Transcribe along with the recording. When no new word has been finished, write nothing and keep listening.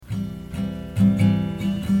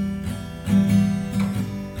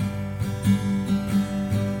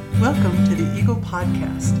Welcome to the Eagle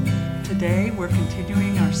Podcast. Today we're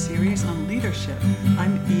continuing our series on leadership.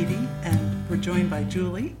 I'm Edie and we're joined by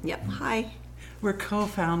Julie. Yep, hi. We're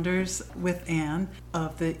co-founders with Anne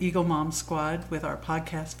of the Eagle Mom Squad with our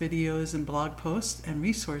podcast videos and blog posts and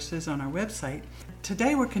resources on our website.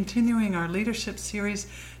 Today we're continuing our leadership series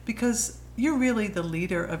because you're really the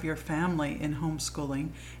leader of your family in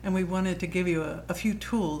homeschooling, and we wanted to give you a few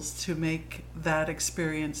tools to make that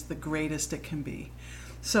experience the greatest it can be.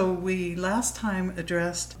 So we last time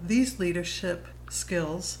addressed these leadership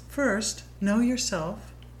skills. First, know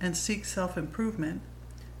yourself and seek self-improvement.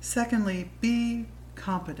 Secondly, be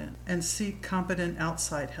competent and seek competent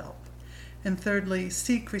outside help. And thirdly,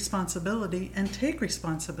 seek responsibility and take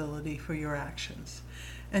responsibility for your actions.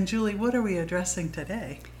 And Julie, what are we addressing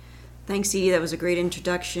today? Thanks, Edie. That was a great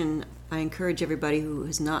introduction. I encourage everybody who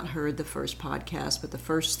has not heard the first podcast with the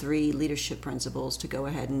first 3 leadership principles to go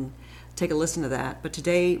ahead and take a listen to that. But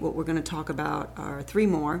today, what we're going to talk about are 3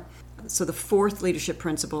 more. So the 4th leadership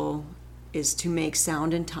principle is to make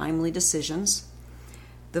sound and timely decisions.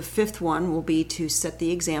 The 5th one will be to set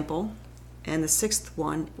the example. And the 6th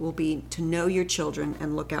one will be to know your children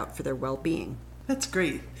and look out for their well-being. That's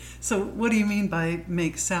great. So what do you mean by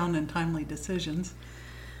make sound and timely decisions?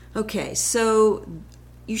 Okay, so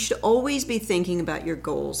you should always be thinking about your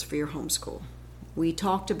goals for your homeschool. We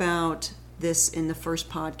talked about this in the first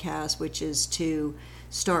podcast, which is to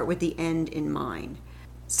start with the end in mind.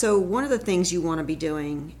 So one of the things you want to be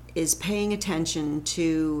doing is paying attention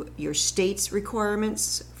to your state's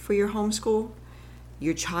requirements for your homeschool,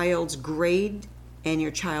 your child's grade, and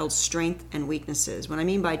your child's strength and weaknesses. What I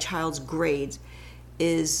mean by child's grades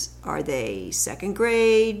is, are they 2nd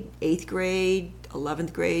grade, 8th grade,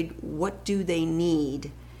 11th grade? What do they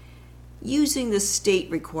need? Using the state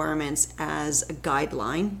requirements as a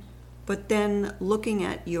guideline, but then looking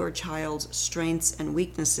at your child's strengths and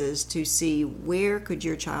weaknesses to see where could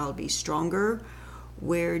your child be stronger,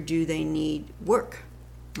 where do they need work,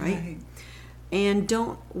 right? And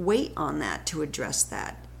don't wait on that to address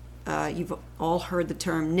that. You've all heard the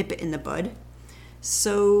term nip it in the bud.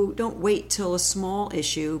 So don't wait till a small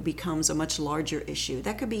issue becomes a much larger issue.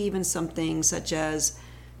 That could be even something such as,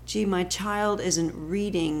 gee, my child isn't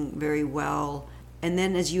reading very well. And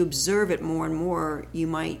then as you observe it more and more, you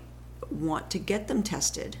might want to get them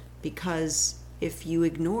tested, because if you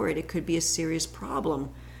ignore it, it could be a serious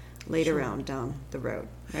problem later on down the road,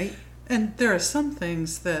 right? And there are some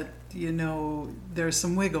things that, there's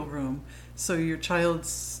some wiggle room. So your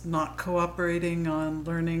child's not cooperating on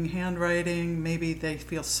learning handwriting. Maybe they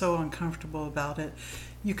feel so uncomfortable about it.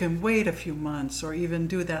 You can wait a few months or even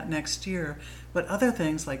do that next year. But other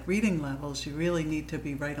things like reading levels, you really need to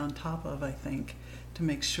be right on top of, I think, to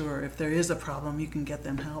make sure if there is a problem, you can get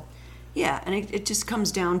them help. Yeah, and it just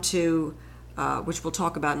comes down to, which we'll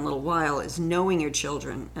talk about in a little while, is knowing your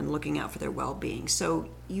children and looking out for their well-being. So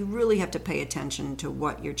you really have to pay attention to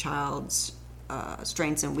what your child's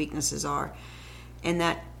strengths and weaknesses are, and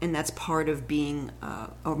that's part of being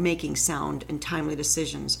or making sound and timely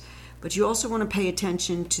decisions. But you also want to pay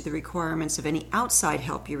attention to the requirements of any outside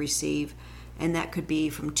help you receive, and that could be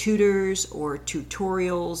from tutors or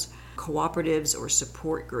tutorials, cooperatives, or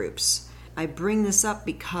support groups. I bring this up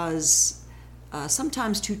because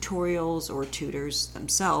sometimes tutorials or tutors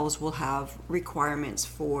themselves will have requirements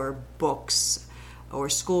for books or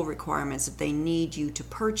school requirements that they need you to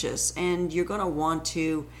purchase, and you're going to want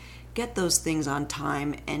to get those things on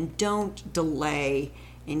time and don't delay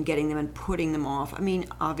in getting them and putting them off. I mean,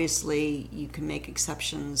 obviously you can make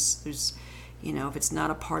exceptions. There's, if it's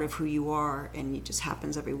not a part of who you are and it just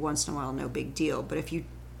happens every once in a while, no big deal. But if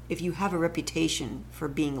you have a reputation for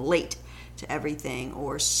being late to everything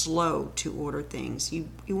or slow to order things, you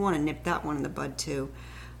want to nip that one in the bud too,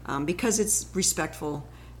 because it's respectful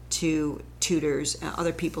to tutors and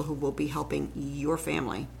other people who will be helping your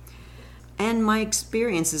family. And my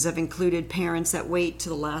experiences have included parents that wait to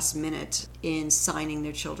the last minute in signing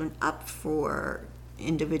their children up for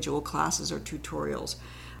individual classes or tutorials.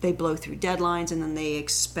 They blow through deadlines and then they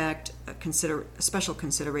expect a special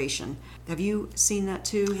consideration. Have you seen that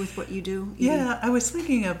too with what you do? Yeah, I was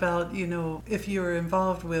thinking about, if you're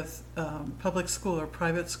involved with public school or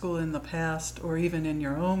private school in the past, or even in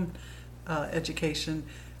your own education,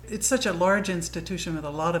 it's such a large institution with a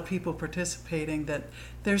lot of people participating that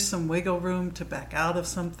there's some wiggle room to back out of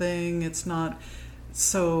something. It's not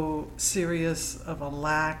so serious of a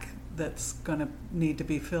lack that's going to need to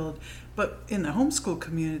be filled. But in the homeschool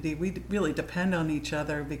community, we really depend on each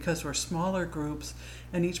other because we're smaller groups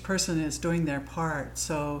and each person is doing their part.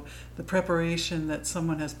 So the preparation that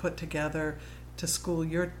someone has put together to school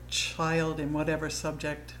your child in whatever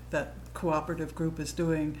subject that cooperative group is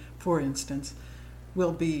doing, for instance,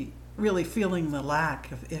 will be really feeling the lack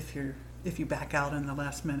if you back out in the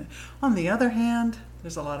last minute. On the other hand,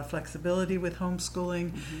 there's a lot of flexibility with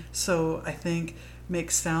homeschooling. So I think make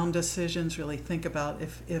sound decisions, really think about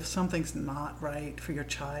if something's not right for your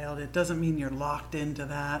child. It doesn't mean you're locked into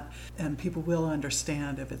that, and people will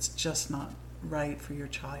understand if it's just not right for your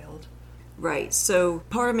child. Right. So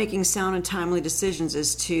part of making sound and timely decisions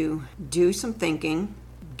is to do some thinking,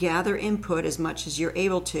 gather input as much as you're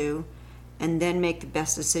able to, and then make the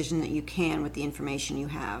best decision that you can with the information you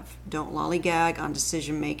have. Don't lollygag on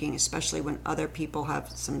decision making, especially when other people have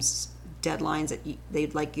some deadlines that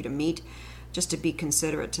they'd like you to meet, just to be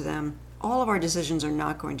considerate to them. All of our decisions are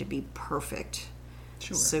not going to be perfect.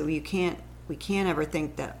 Sure. So we can't ever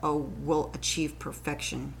think that, we'll achieve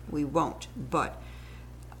perfection. We won't, but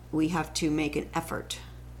we have to make an effort.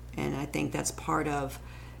 And I think that's part of,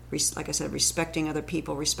 like I said, respecting other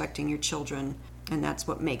people, respecting your children, and that's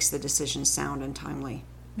what makes the decision sound and timely.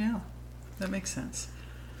 Yeah, that makes sense.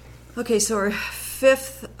 Okay, so our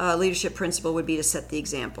fifth leadership principle would be to set the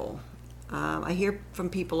example. I hear from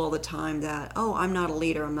people all the time that, I'm not a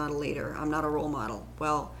leader, I'm not a role model.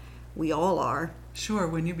 Well, we all are. Sure,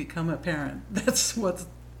 when you become a parent, that's what's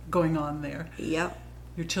going on there. Yep.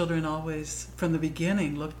 Your children always, from the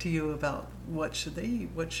beginning, look to you about what should they eat,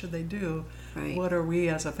 what should they do, right. What are we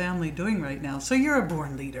as a family doing right now. So you're a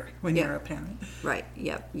born leader when you're a parent. Right,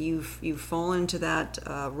 yep. You've fallen into that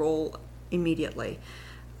role immediately.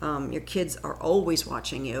 Your kids are always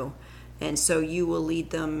watching you, and so you will lead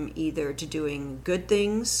them either to doing good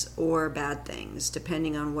things or bad things,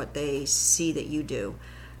 depending on what they see that you do.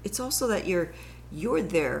 It's also that you're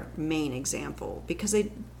their main example, because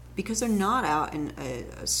they're not out in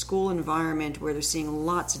a school environment where they're seeing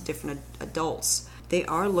lots of different adults. They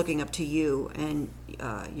are looking up to you and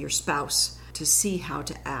your spouse to see how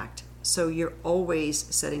to act. So you're always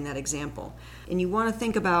setting that example. And you want to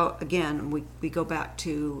think about, again, we go back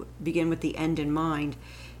to begin with the end in mind,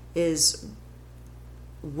 is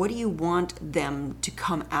what do you want them to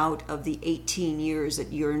come out of the 18 years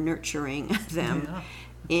that you're nurturing them? Yeah.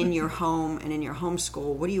 In your home and in your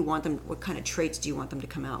homeschool? What kind of traits do you want them to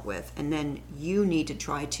come out with? And then you need to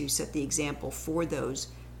try to set the example for those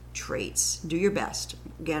traits. Do your best.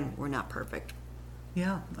 Again, we're not perfect.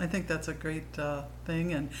 Yeah, I think that's a great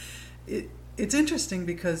thing. And it's interesting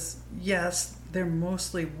because, yes, they're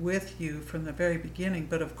mostly with you from the very beginning,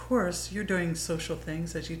 but of course you're doing social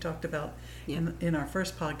things, as you talked about in our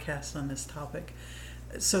first podcast on this topic.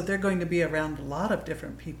 So they're going to be around a lot of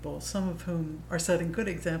different people, some of whom are setting good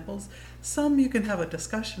examples. Some you can have a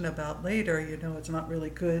discussion about later. It's not really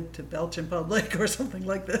good to belch in public or something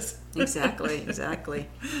like this. Exactly.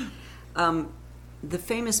 The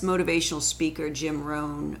famous motivational speaker Jim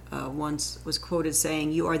Rohn once was quoted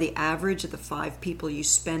saying, "You are the average of the 5 people you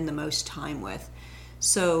spend the most time with."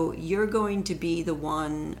 So you're going to be the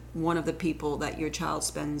one of the people that your child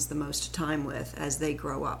spends the most time with as they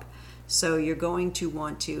grow up. So you're going to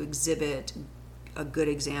want to exhibit a good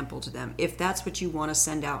example to them, if that's what you want to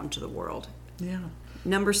send out into the world. Yeah.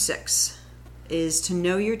 Number 6 is to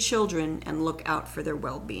know your children and look out for their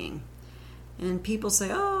well-being. And people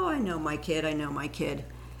say, I know my kid.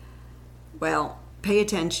 Well, pay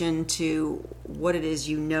attention to what it is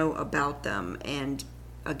you know about them, and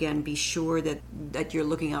again, be sure that you're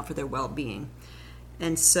looking out for their well-being.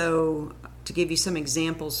 And so, to give you some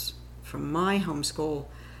examples from my homeschool,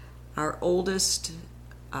 our oldest,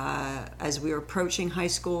 as we were approaching high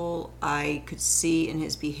school, I could see in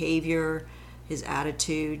his behavior, his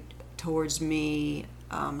attitude towards me,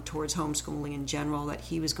 towards homeschooling in general, that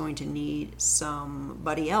he was going to need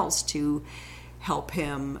somebody else to help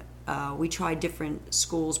him. We tried different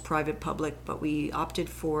schools, private, public, but we opted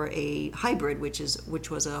for a hybrid, which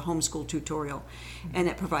was a homeschool tutorial, and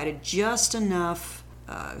that provided just enough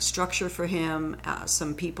structure for him,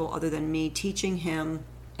 some people other than me teaching him,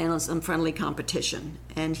 and some friendly competition,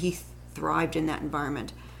 and he thrived in that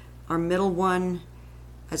environment. Our middle one,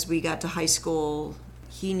 as we got to high school,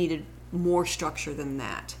 he needed more structure than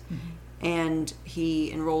that. Mm-hmm. And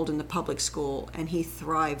he enrolled in the public school, and he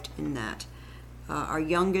thrived in that. Our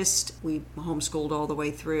youngest, we homeschooled all the way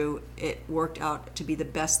through. It worked out to be the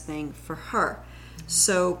best thing for her. Mm-hmm.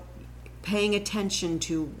 So paying attention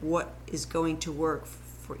to what is going to work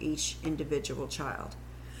for each individual child.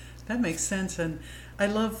 That makes sense, and I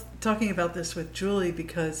love talking about this with Julie,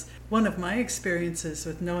 because one of my experiences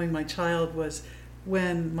with knowing my child was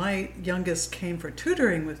when my youngest came for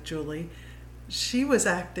tutoring with Julie. She was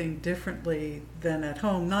acting differently than at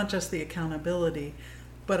home, not just the accountability,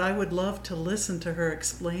 but I would love to listen to her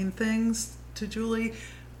explain things to Julie.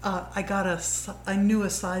 I knew a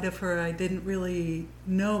side of her I didn't really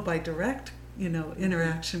know by direct,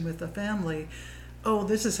 interaction with the family. Oh,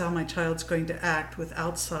 this is how my child's going to act with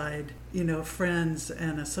outside, friends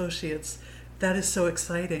and associates. That is so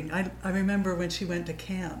exciting. I remember when she went to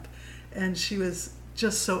camp, and she was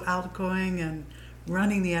just so outgoing and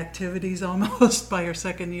running the activities almost by her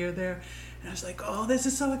second year there. And I was like, oh, this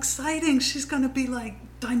is so exciting. She's going to be like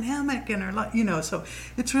dynamic in her life, so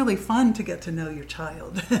it's really fun to get to know your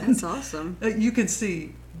child. That's awesome. You can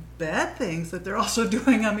see bad things that they're also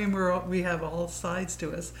doing. I mean, we have all sides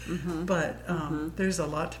to us, but there's a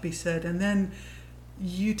lot to be said. And then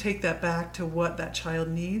you take that back to what that child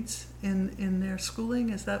needs in their schooling.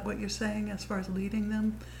 Is that what you're saying as far as leading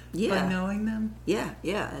them? Yeah. By knowing them? Yeah.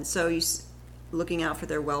 And so looking out for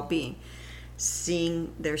their well-being,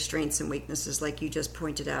 seeing their strengths and weaknesses like you just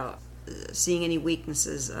pointed out, seeing any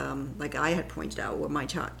weaknesses like I had pointed out what my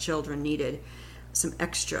children needed, some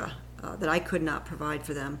extra that I could not provide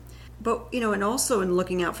for them. But, and also in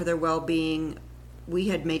looking out for their well-being, we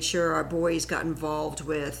had made sure our boys got involved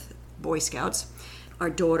with Boy Scouts. Our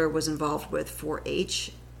daughter was involved with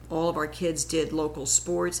 4-H. All of our kids did local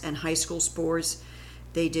sports and high school sports.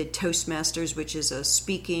 They did Toastmasters, which is a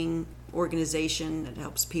speaking organization that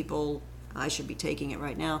helps people. I should be taking it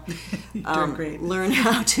right now. Doing great. Learn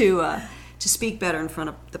how to speak better in front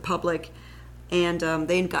of the public. And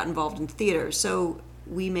they got involved in theater. So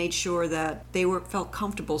we made sure that they felt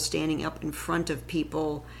comfortable standing up in front of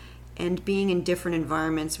people and being in different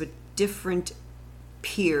environments with different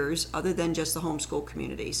peers other than just the homeschool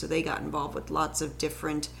community. So they got involved with lots of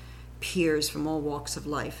different peers from all walks of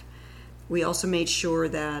life. We also made sure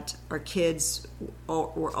that our kids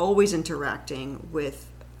were always interacting with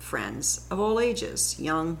friends of all ages,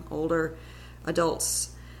 young, older,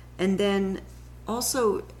 adults. And then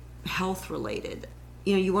also health related.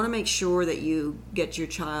 You want to make sure that you get your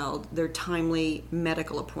child their timely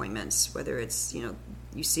medical appointments, whether it's,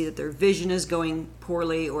 you see that their vision is going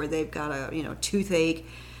poorly, or they've got a, toothache,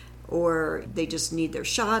 or they just need their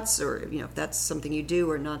shots, or, if that's something you do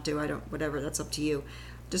or not do, whatever, that's up to you.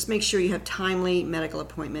 Just make sure you have timely medical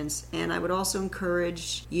appointments. And I would also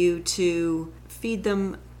encourage you to feed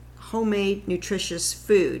them homemade, nutritious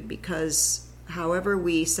food, because however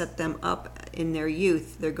we set them up in their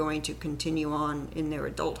youth, they're going to continue on in their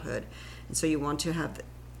adulthood. And so you want to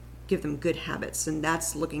give them good habits, and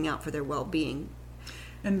that's looking out for their well-being.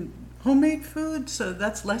 And homemade food, so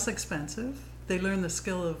that's less expensive. They learn the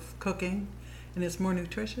skill of cooking, and it's more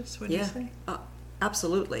nutritious, would you say?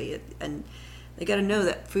 Absolutely. And they got to know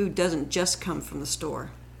that food doesn't just come from the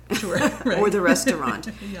store. Sure, right. Or the restaurant.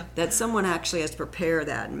 Yeah. That someone actually has to prepare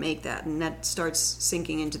that and make that, and that starts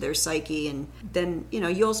sinking into their psyche. And then,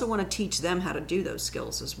 you also want to teach them how to do those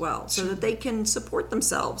skills as well, so that they can support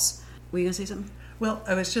themselves. Were you going to say something? Well,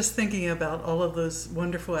 I was just thinking about all of those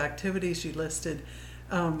wonderful activities you listed.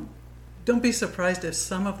 Don't be surprised if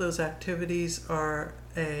some of those activities are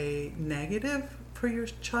a negative for your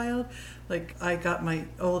child. Like, I got my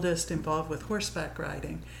oldest involved with horseback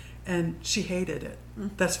riding, and she hated it.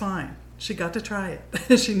 That's fine. She got to try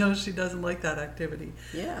it. She knows she doesn't like that activity.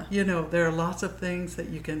 Yeah. There are lots of things that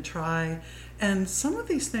you can try, and some of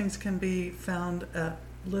these things can be found at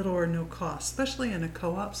little or no cost, especially in a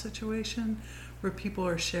co-op situation where people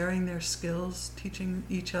are sharing their skills, teaching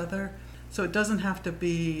each other. So it doesn't have to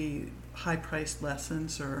be high-priced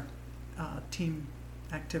lessons or team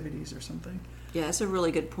activities or something. Yeah, that's a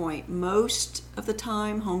really good point. Most of the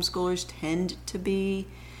time, homeschoolers tend to be,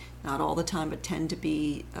 not all the time, but tend to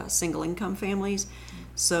be single-income families.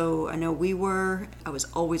 So I know I was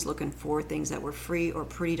always looking for things that were free or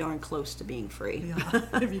pretty darn close to being free. Yeah,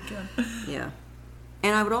 if you can. Yeah.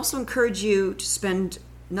 And I would also encourage you to spend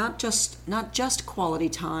not just quality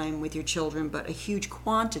time with your children, but a huge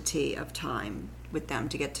quantity of time with them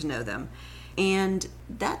to get to know them. And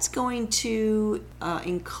that's going to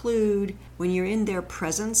include, when you're in their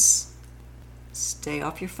presence, stay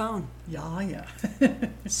off your phone. Yeah.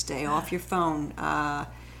 Stay off your phone.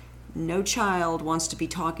 No child wants to be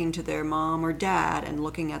talking to their mom or dad and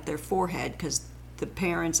looking at their forehead, because the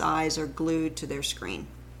parent's eyes are glued to their screen.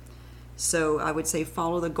 So I would say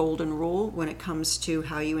follow the golden rule when it comes to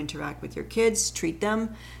how you interact with your kids. Treat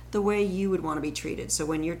them the way you would want to be treated. So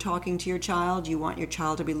when you're talking to your child, you want your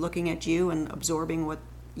child to be looking at you and absorbing what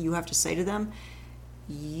you have to say to them.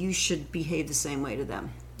 You should behave the same way to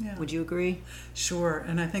them. Yeah. Would you agree? Sure,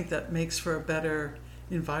 and I think that makes for a better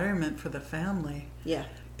environment for the family. Yeah.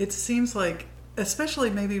 It seems like,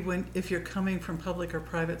 especially maybe if you're coming from public or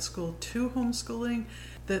private school to homeschooling,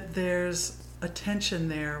 that there's a tension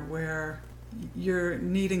there where you're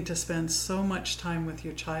needing to spend so much time with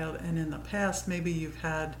your child, and in the past maybe you've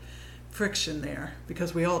had friction there,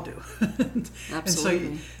 because we all do.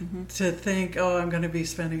 Absolutely. And so to think, oh, I'm going to be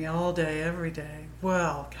spending all day, every day,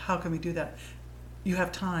 well, how can we do that? You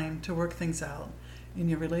have time to work things out in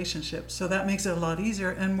your relationship. So that makes it a lot easier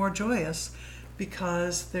and more joyous,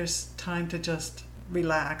 because there's time to just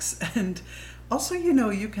relax. And also,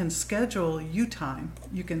 you can schedule you time.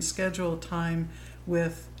 You can schedule time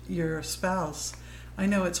with your spouse. I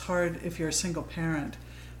know it's hard if you're a single parent,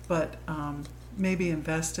 but maybe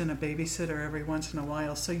invest in a babysitter every once in a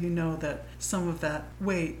while, so you know that some of that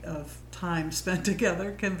weight of time spent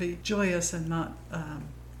together can be joyous and not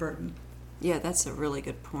burden. Yeah, that's a really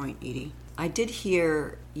good point, Edie. I did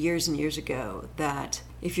hear years and years ago that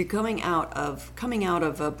if you're coming out of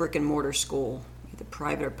a brick and mortar school, either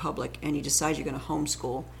private or public, and you decide you're going to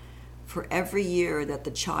homeschool, for every year that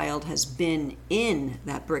the child has been in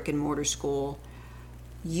that brick and mortar school,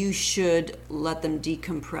 you should let them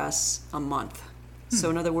decompress a month. So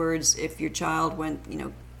in other words, if your child went,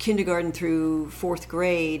 kindergarten through 4th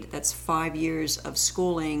grade, that's 5 years of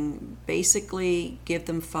schooling. Basically, give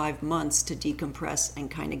them 5 months to decompress and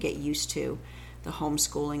kind of get used to the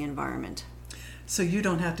homeschooling environment. So you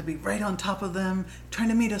don't have to be right on top of them, trying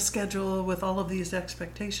to meet a schedule with all of these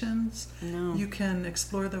expectations. No. You can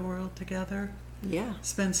explore the world together. Yeah.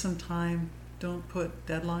 Spend some time. Don't put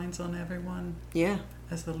deadlines on everyone. Yeah.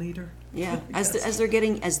 As the leader. Yeah. Yes. As they're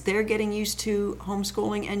getting used to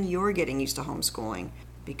homeschooling, and you're getting used to homeschooling,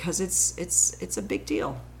 because it's a big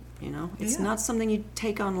deal. It's not something you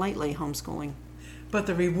take on lightly, homeschooling. But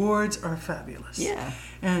the rewards are fabulous. Yeah.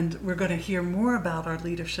 And we're going to hear more about our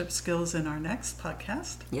leadership skills in our next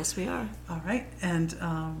podcast. Yes, we are. All right. And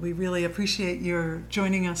we really appreciate your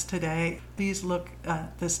joining us today. Please look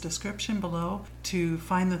at this description below to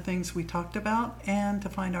find the things we talked about, and to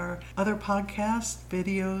find our other podcasts,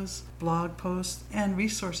 videos, blog posts, and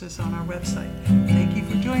resources on our website. Thank you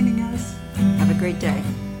for joining us. Have a great day.